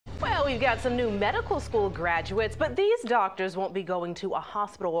we've got some new medical school graduates, but these doctors won't be going to a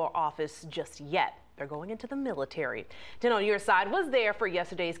hospital or office just yet. They're going into the military. 10 on Your Side was there for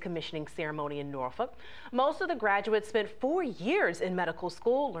yesterday's commissioning ceremony in Norfolk. Most of the graduates spent 4 years in medical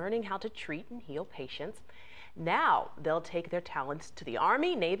school learning how to treat and heal patients. Now they'll take their talents to the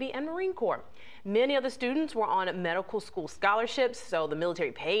Army, Navy, and Marine Corps. Many of the students were on medical school scholarships, so the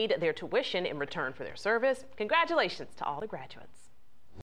military paid their tuition in return for their service. Congratulations to all the graduates.